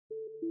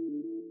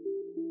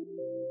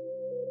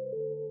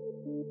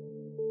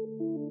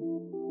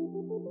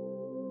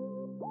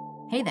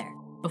Hey there!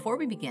 Before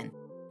we begin,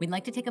 we'd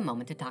like to take a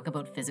moment to talk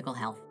about physical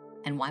health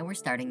and why we're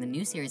starting the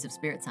new series of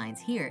spirit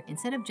science here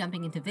instead of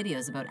jumping into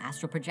videos about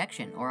astral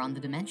projection or on the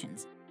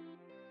dimensions.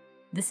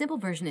 The simple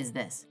version is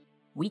this: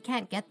 we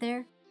can't get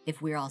there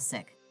if we're all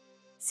sick.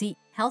 See,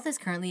 health is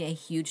currently a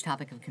huge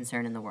topic of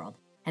concern in the world,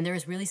 and there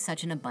is really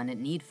such an abundant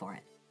need for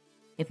it.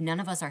 If none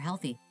of us are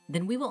healthy,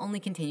 then we will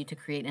only continue to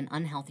create an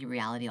unhealthy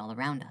reality all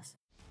around us.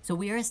 So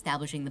we are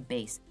establishing the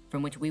base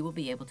from which we will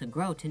be able to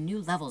grow to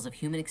new levels of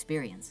human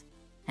experience.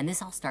 And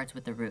this all starts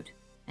with the root,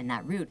 and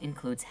that root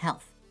includes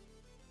health.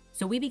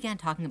 So we began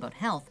talking about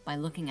health by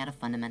looking at a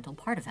fundamental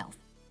part of health: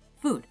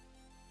 food.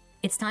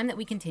 It's time that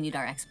we continued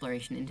our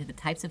exploration into the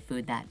types of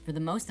food that, for the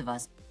most of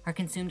us, are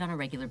consumed on a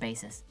regular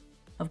basis.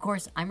 Of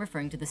course, I'm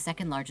referring to the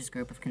second largest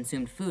group of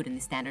consumed food in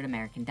the standard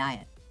American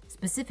diet,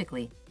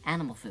 specifically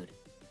animal food.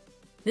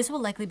 This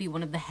will likely be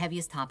one of the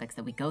heaviest topics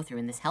that we go through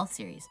in this health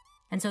series,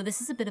 and so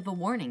this is a bit of a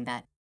warning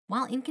that,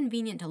 while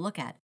inconvenient to look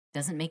at,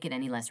 doesn't make it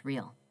any less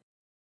real.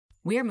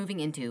 We are moving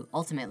into,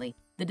 ultimately,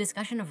 the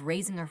discussion of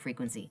raising our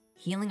frequency,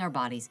 healing our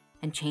bodies,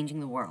 and changing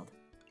the world.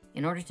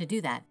 In order to do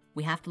that,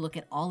 we have to look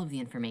at all of the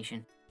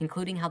information,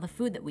 including how the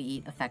food that we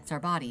eat affects our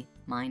body,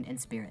 mind, and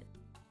spirit.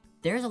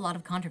 There is a lot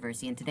of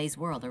controversy in today's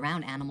world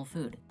around animal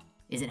food.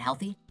 Is it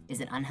healthy? Is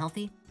it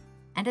unhealthy?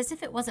 And as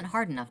if it wasn't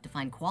hard enough to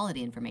find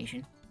quality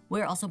information,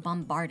 we're also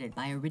bombarded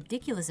by a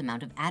ridiculous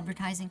amount of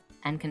advertising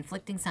and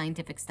conflicting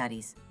scientific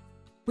studies.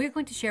 We're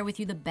going to share with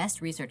you the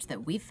best research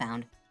that we've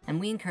found, and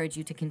we encourage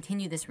you to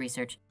continue this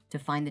research to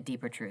find the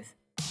deeper truth.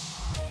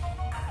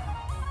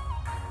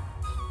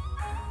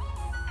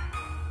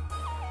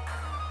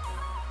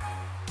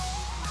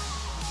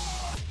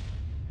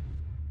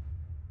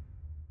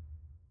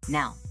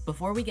 Now,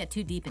 before we get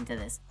too deep into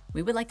this,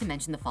 we would like to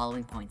mention the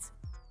following points.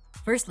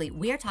 Firstly,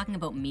 we are talking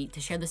about meat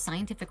to share the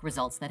scientific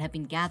results that have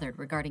been gathered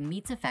regarding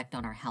meat's effect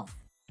on our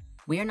health.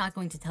 We are not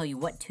going to tell you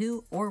what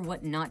to or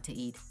what not to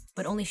eat,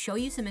 but only show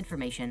you some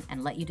information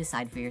and let you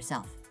decide for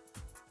yourself.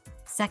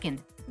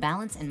 Second,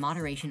 balance and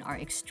moderation are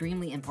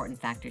extremely important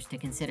factors to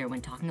consider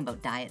when talking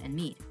about diet and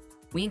meat.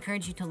 We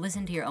encourage you to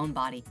listen to your own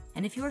body,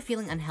 and if you are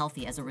feeling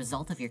unhealthy as a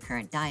result of your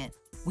current diet,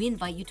 we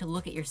invite you to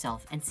look at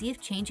yourself and see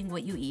if changing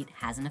what you eat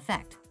has an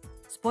effect.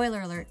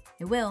 Spoiler alert,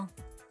 it will.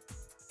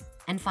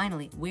 And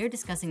finally, we're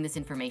discussing this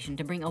information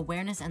to bring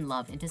awareness and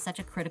love into such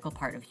a critical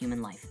part of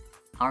human life: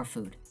 our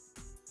food.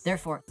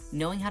 Therefore,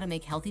 knowing how to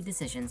make healthy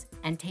decisions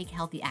and take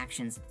healthy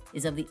actions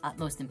is of the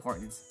utmost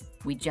importance.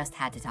 We just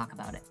had to talk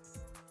about it.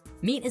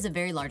 Meat is a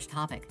very large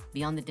topic.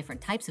 Beyond the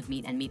different types of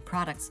meat and meat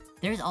products,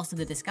 there is also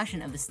the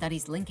discussion of the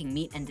studies linking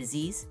meat and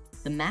disease,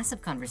 the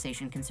massive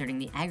conversation concerning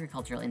the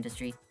agricultural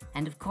industry,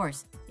 and of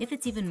course, if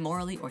it's even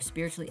morally or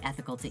spiritually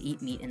ethical to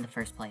eat meat in the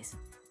first place.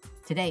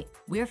 Today,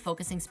 we are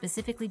focusing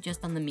specifically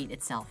just on the meat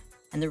itself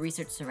and the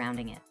research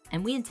surrounding it,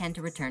 and we intend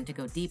to return to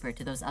go deeper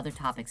to those other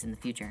topics in the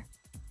future.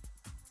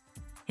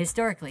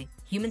 Historically,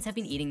 humans have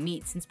been eating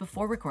meat since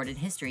before recorded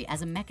history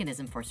as a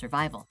mechanism for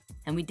survival,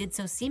 and we did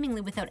so seemingly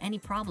without any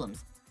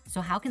problems. So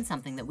how can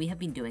something that we have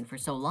been doing for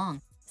so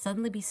long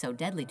suddenly be so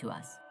deadly to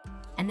us?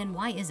 And then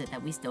why is it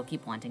that we still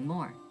keep wanting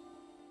more?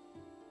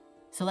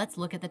 So let's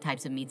look at the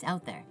types of meats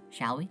out there,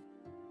 shall we?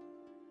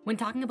 When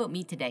talking about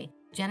meat today,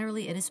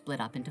 generally it is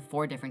split up into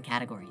 4 different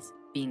categories,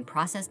 being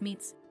processed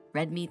meats,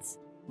 red meats,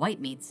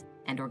 white meats,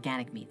 and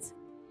organic meats.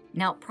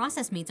 Now,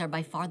 processed meats are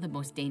by far the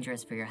most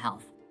dangerous for your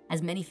health,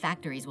 as many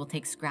factories will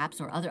take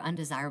scraps or other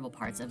undesirable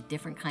parts of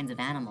different kinds of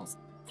animals,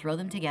 throw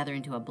them together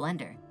into a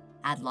blender,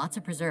 add lots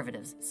of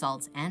preservatives,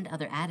 salts, and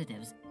other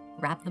additives,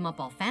 wrap them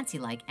up all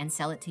fancy-like, and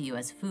sell it to you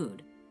as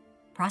food.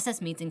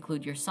 Processed meats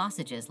include your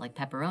sausages like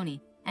pepperoni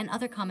and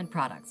other common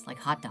products like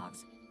hot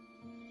dogs.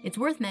 It's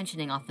worth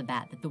mentioning off the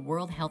bat that the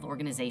World Health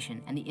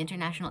Organization and the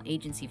International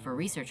Agency for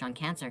Research on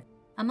Cancer,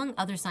 among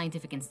other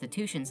scientific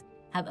institutions,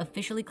 have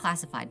officially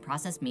classified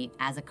processed meat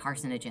as a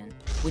carcinogen,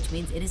 which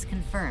means it is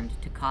confirmed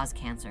to cause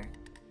cancer.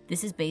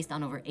 This is based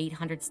on over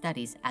 800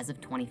 studies as of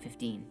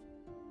 2015.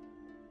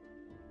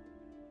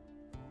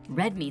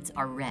 Red meats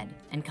are red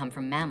and come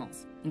from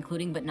mammals,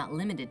 including but not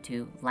limited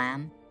to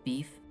lamb,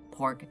 beef,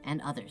 pork,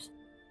 and others.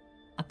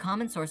 A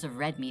common source of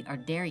red meat are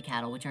dairy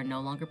cattle, which are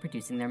no longer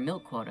producing their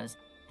milk quotas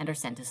and are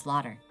sent to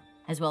slaughter,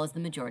 as well as the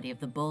majority of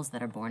the bulls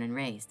that are born and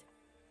raised.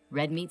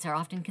 Red meats are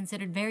often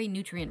considered very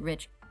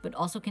nutrient-rich, but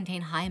also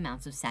contain high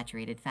amounts of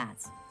saturated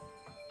fats.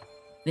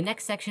 The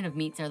next section of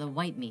meats are the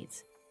white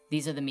meats.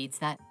 These are the meats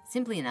that,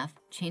 simply enough,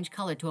 change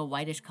color to a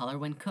whitish color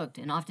when cooked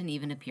and often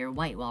even appear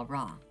white while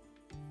raw.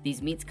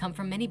 These meats come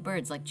from many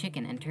birds like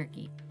chicken and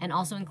turkey, and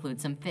also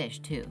include some fish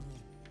too.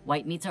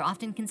 White meats are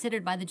often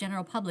considered by the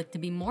general public to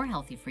be more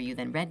healthy for you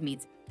than red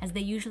meats, as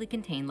they usually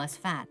contain less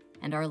fat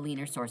and are a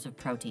leaner source of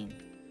protein.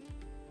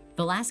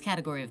 The last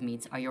category of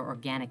meats are your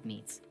organic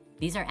meats.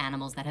 These are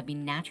animals that have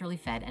been naturally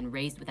fed and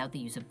raised without the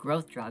use of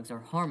growth drugs or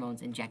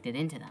hormones injected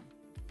into them.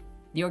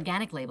 The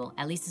organic label,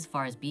 at least as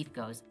far as beef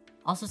goes,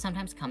 also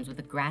sometimes comes with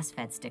a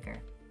grass-fed sticker.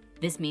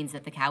 This means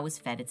that the cow was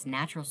fed its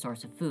natural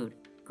source of food,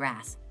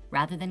 grass,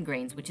 rather than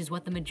grains, which is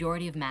what the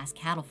majority of mass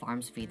cattle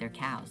farms feed their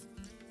cows.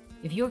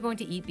 If you are going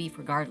to eat beef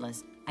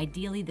regardless,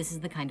 ideally this is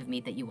the kind of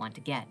meat that you want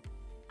to get.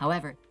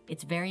 However,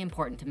 it's very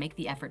important to make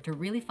the effort to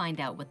really find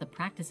out what the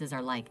practices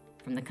are like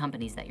from the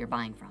companies that you're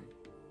buying from.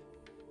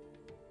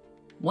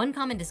 One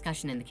common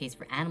discussion in the case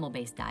for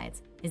animal-based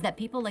diets is that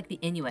people like the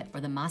Inuit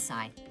or the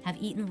Maasai have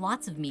eaten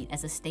lots of meat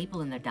as a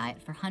staple in their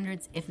diet for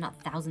hundreds, if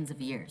not thousands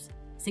of years,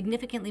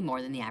 significantly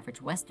more than the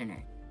average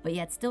Westerner, but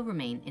yet still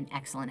remain in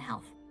excellent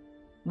health.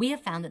 We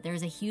have found that there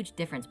is a huge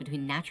difference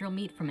between natural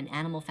meat from an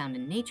animal found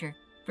in nature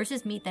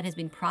versus meat that has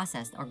been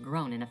processed or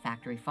grown in a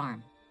factory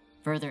farm.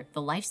 Further,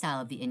 the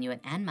lifestyle of the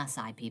Inuit and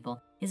Maasai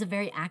people is a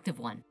very active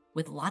one,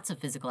 with lots of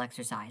physical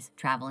exercise,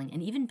 traveling,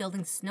 and even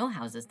building snow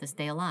houses to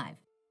stay alive.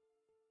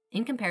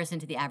 In comparison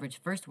to the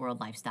average first world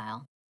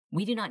lifestyle,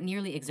 we do not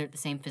nearly exert the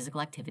same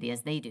physical activity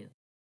as they do.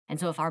 And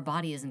so if our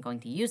body isn't going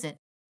to use it,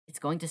 it's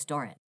going to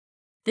store it.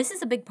 This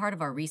is a big part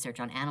of our research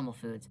on animal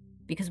foods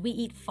because we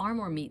eat far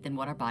more meat than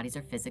what our bodies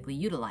are physically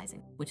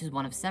utilizing, which is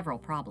one of several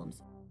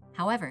problems.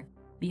 However,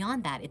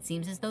 beyond that, it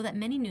seems as though that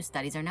many new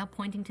studies are now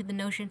pointing to the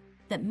notion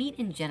that meat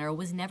in general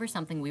was never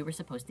something we were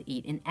supposed to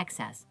eat in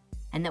excess,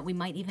 and that we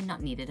might even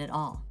not need it at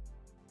all.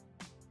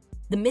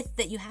 The myth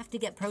that you have to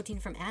get protein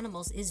from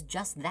animals is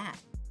just that,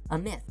 a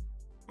myth.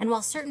 And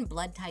while certain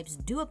blood types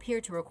do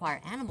appear to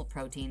require animal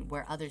protein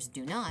where others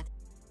do not,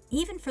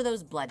 even for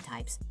those blood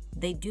types,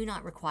 they do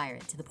not require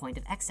it to the point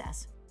of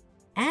excess.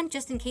 And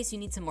just in case you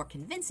need some more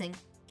convincing,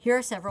 here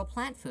are several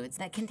plant foods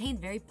that contain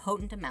very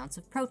potent amounts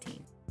of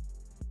protein.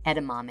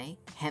 Edamame,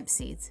 hemp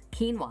seeds,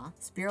 quinoa,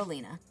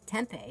 spirulina,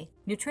 tempeh,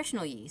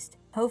 nutritional yeast,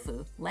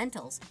 tofu,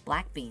 lentils,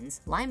 black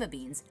beans, lima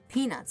beans,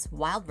 peanuts,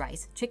 wild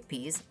rice,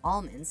 chickpeas,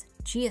 almonds,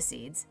 chia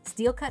seeds,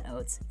 steel-cut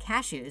oats,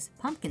 cashews,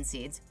 pumpkin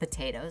seeds,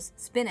 potatoes,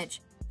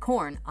 spinach,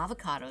 corn,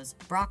 avocados,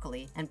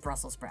 broccoli, and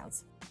Brussels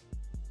sprouts.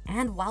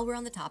 And while we're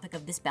on the topic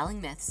of dispelling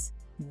myths,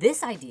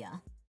 this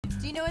idea,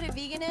 do you know what a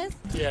vegan is?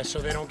 Yeah, so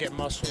they don't get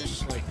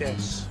muscles like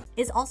this.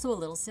 Is also a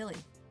little silly.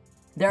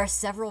 There are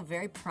several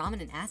very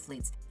prominent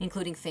athletes,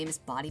 including famous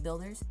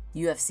bodybuilders,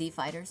 UFC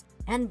fighters,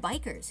 and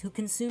bikers who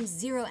consume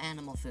zero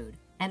animal food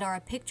and are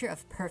a picture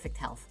of perfect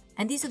health.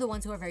 And these are the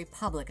ones who are very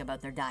public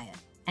about their diet,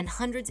 and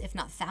hundreds if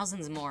not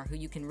thousands more who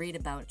you can read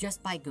about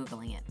just by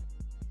Googling it.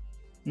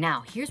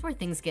 Now, here's where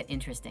things get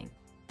interesting.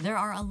 There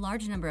are a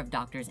large number of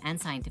doctors and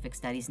scientific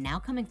studies now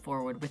coming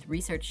forward with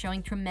research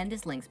showing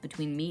tremendous links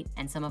between meat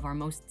and some of our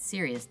most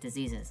serious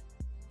diseases.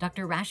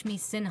 Dr. Rashmi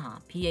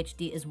Sinha,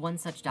 PhD, is one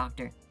such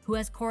doctor who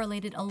has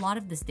correlated a lot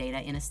of this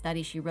data in a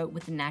study she wrote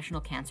with the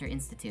National Cancer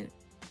Institute.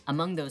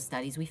 Among those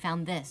studies, we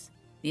found this: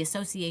 the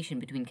association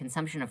between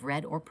consumption of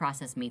red or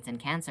processed meats and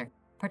cancer,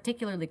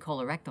 particularly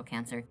colorectal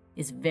cancer,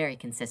 is very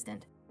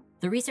consistent.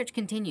 The research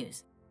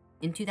continues.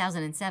 In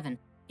 2007,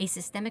 a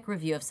systemic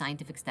review of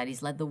scientific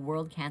studies led the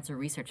World Cancer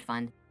Research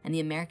Fund and the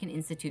American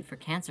Institute for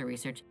Cancer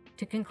Research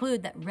to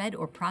conclude that red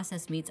or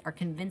processed meats are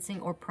convincing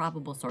or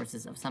probable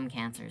sources of some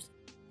cancers,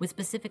 with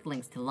specific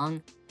links to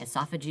lung,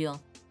 esophageal,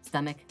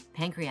 stomach,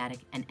 pancreatic,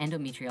 and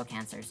endometrial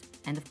cancers,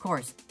 and of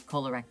course,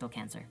 colorectal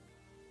cancer.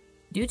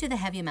 Due to the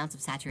heavy amounts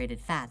of saturated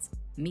fats,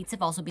 meats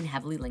have also been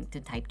heavily linked to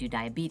type 2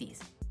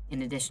 diabetes.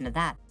 In addition to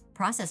that,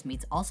 processed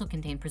meats also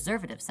contain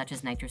preservatives such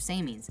as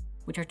nitrosamines,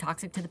 which are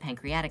toxic to the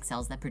pancreatic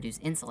cells that produce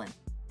insulin.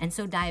 And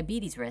so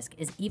diabetes risk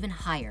is even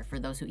higher for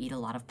those who eat a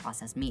lot of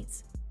processed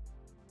meats.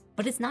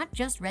 But it's not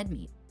just red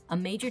meat. A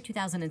major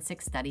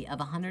 2006 study of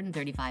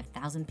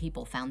 135,000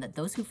 people found that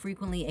those who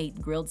frequently ate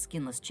grilled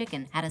skinless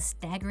chicken had a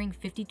staggering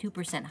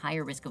 52%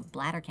 higher risk of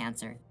bladder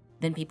cancer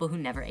than people who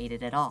never ate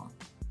it at all.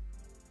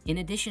 In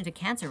addition to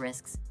cancer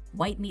risks,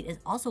 white meat is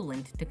also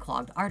linked to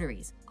clogged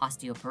arteries,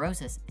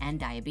 osteoporosis, and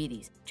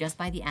diabetes just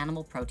by the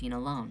animal protein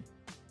alone.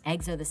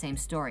 Eggs are the same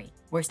story,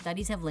 where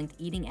studies have linked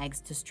eating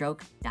eggs to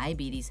stroke,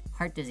 diabetes,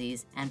 heart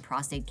disease, and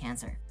prostate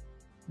cancer.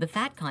 The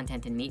fat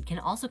content in meat can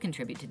also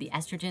contribute to the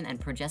estrogen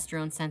and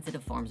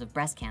progesterone-sensitive forms of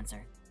breast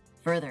cancer.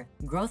 Further,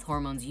 growth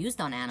hormones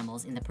used on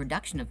animals in the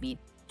production of meat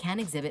can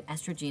exhibit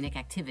estrogenic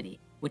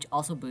activity, which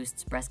also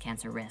boosts breast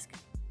cancer risk.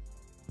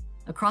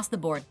 Across the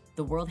board,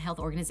 the World Health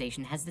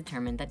Organization has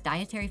determined that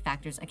dietary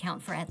factors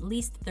account for at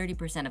least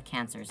 30% of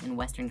cancers in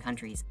Western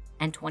countries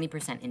and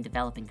 20% in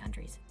developing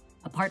countries.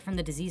 Apart from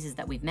the diseases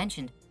that we've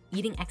mentioned,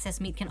 eating excess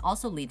meat can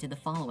also lead to the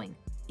following: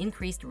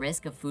 increased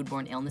risk of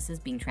foodborne illnesses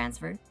being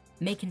transferred,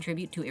 may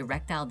contribute to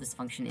erectile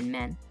dysfunction in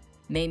men,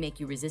 may make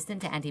you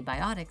resistant to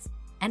antibiotics,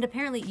 and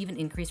apparently even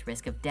increased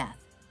risk of death.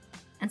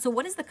 And so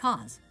what is the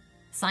cause?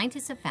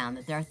 Scientists have found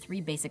that there are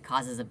 3 basic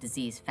causes of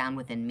disease found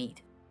within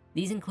meat.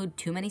 These include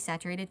too many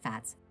saturated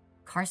fats,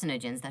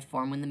 carcinogens that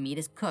form when the meat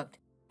is cooked,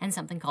 and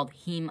something called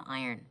heme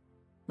iron.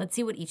 Let's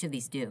see what each of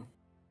these do.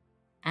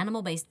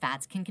 Animal-based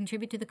fats can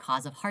contribute to the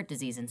cause of heart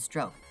disease and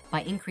stroke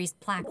by increased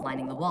plaque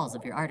lining the walls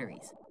of your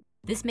arteries.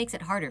 This makes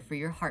it harder for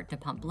your heart to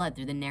pump blood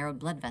through the narrowed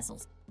blood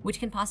vessels, which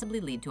can possibly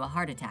lead to a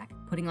heart attack,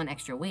 putting on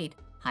extra weight,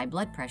 high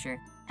blood pressure,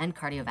 and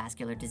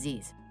cardiovascular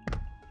disease.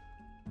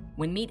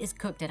 When meat is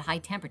cooked at high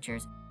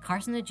temperatures,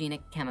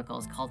 carcinogenic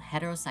chemicals called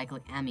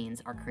heterocyclic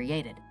amines are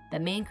created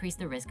that may increase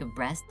the risk of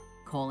breast,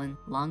 colon,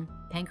 lung,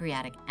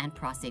 pancreatic, and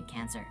prostate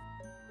cancer.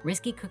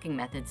 Risky cooking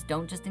methods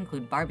don't just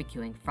include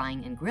barbecuing,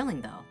 frying, and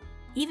grilling though.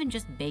 Even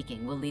just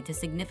baking will lead to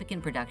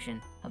significant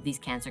production of these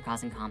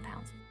cancer-causing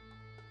compounds.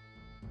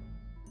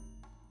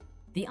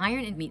 The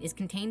iron in meat is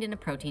contained in a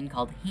protein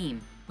called heme,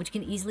 which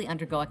can easily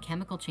undergo a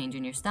chemical change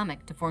in your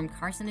stomach to form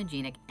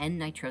carcinogenic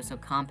N-nitroso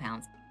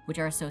compounds, which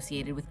are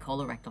associated with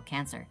colorectal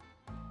cancer.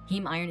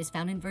 Heme iron is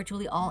found in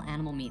virtually all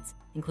animal meats,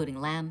 including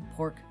lamb,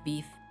 pork,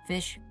 beef,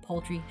 fish,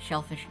 poultry,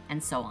 shellfish,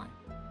 and so on,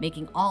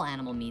 making all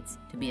animal meats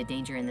to be a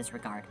danger in this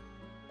regard.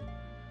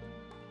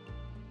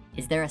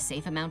 Is there a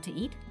safe amount to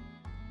eat?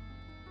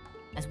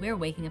 As we are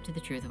waking up to the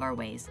truth of our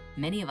ways,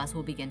 many of us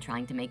will begin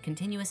trying to make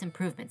continuous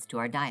improvements to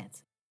our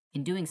diets.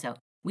 In doing so,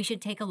 we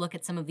should take a look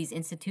at some of these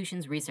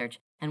institutions' research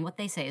and what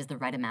they say is the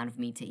right amount of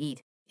meat to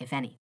eat, if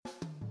any.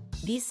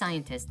 These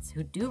scientists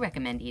who do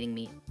recommend eating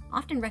meat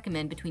often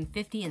recommend between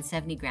 50 and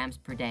 70 grams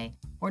per day,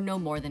 or no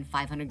more than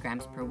 500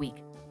 grams per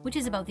week, which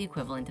is about the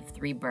equivalent of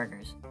 3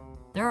 burgers.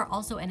 There are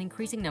also an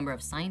increasing number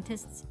of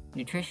scientists,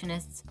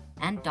 nutritionists,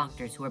 and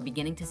doctors who are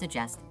beginning to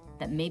suggest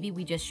that maybe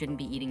we just shouldn't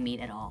be eating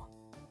meat at all.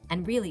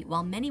 And really,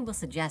 while many will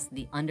suggest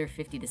the under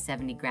 50 to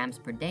 70 grams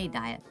per day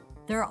diet,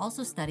 there are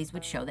also studies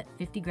which show that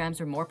 50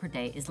 grams or more per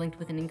day is linked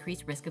with an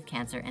increased risk of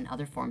cancer and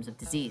other forms of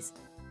disease.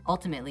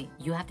 Ultimately,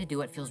 you have to do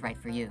what feels right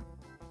for you.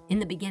 In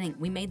the beginning,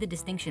 we made the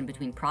distinction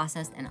between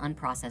processed and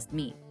unprocessed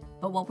meat,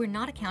 but what we're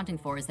not accounting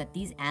for is that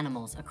these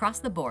animals across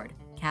the board,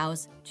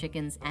 cows,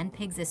 chickens, and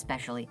pigs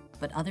especially,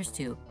 but others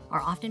too,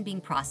 are often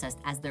being processed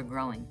as they're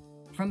growing.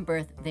 From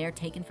birth, they are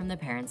taken from their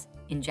parents,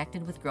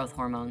 injected with growth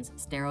hormones,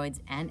 steroids,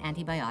 and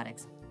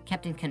antibiotics,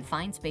 kept in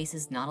confined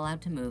spaces not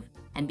allowed to move,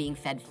 and being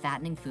fed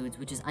fattening foods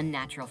which is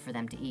unnatural for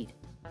them to eat.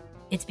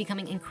 It's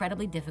becoming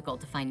incredibly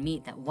difficult to find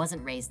meat that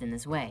wasn't raised in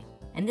this way,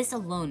 and this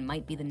alone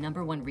might be the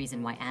 #1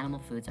 reason why animal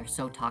foods are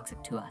so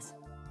toxic to us.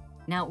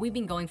 Now, we've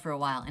been going for a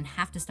while and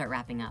have to start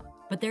wrapping up,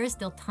 but there is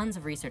still tons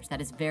of research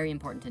that is very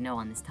important to know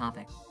on this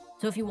topic.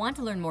 So if you want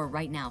to learn more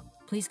right now,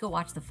 please go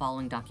watch the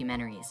following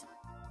documentaries: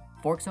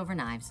 Forks Over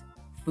Knives,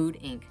 Food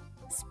Inc.,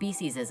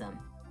 Speciesism,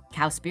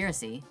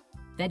 Cowspiracy,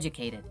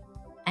 Vegucated.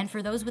 And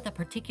for those with a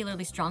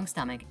particularly strong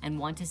stomach and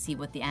want to see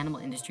what the animal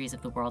industries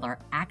of the world are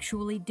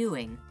actually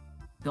doing,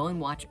 go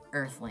and watch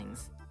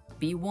Earthlings.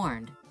 Be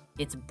warned,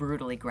 it's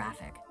brutally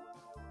graphic.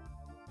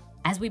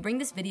 As we bring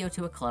this video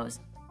to a close,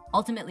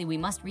 ultimately we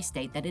must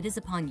restate that it is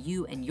upon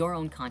you and your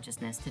own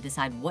consciousness to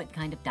decide what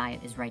kind of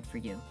diet is right for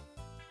you.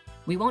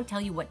 We won't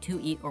tell you what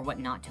to eat or what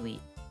not to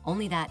eat,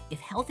 only that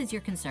if health is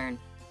your concern,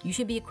 you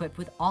should be equipped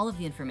with all of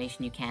the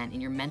information you can in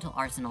your mental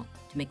arsenal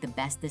to make the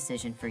best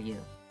decision for you.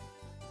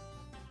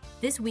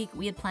 This week,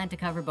 we had planned to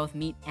cover both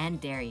meat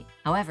and dairy.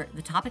 However,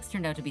 the topics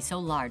turned out to be so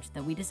large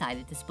that we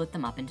decided to split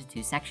them up into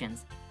 2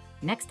 sections.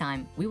 Next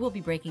time, we will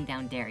be breaking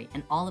down dairy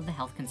and all of the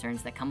health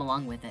concerns that come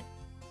along with it.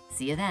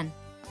 See you then.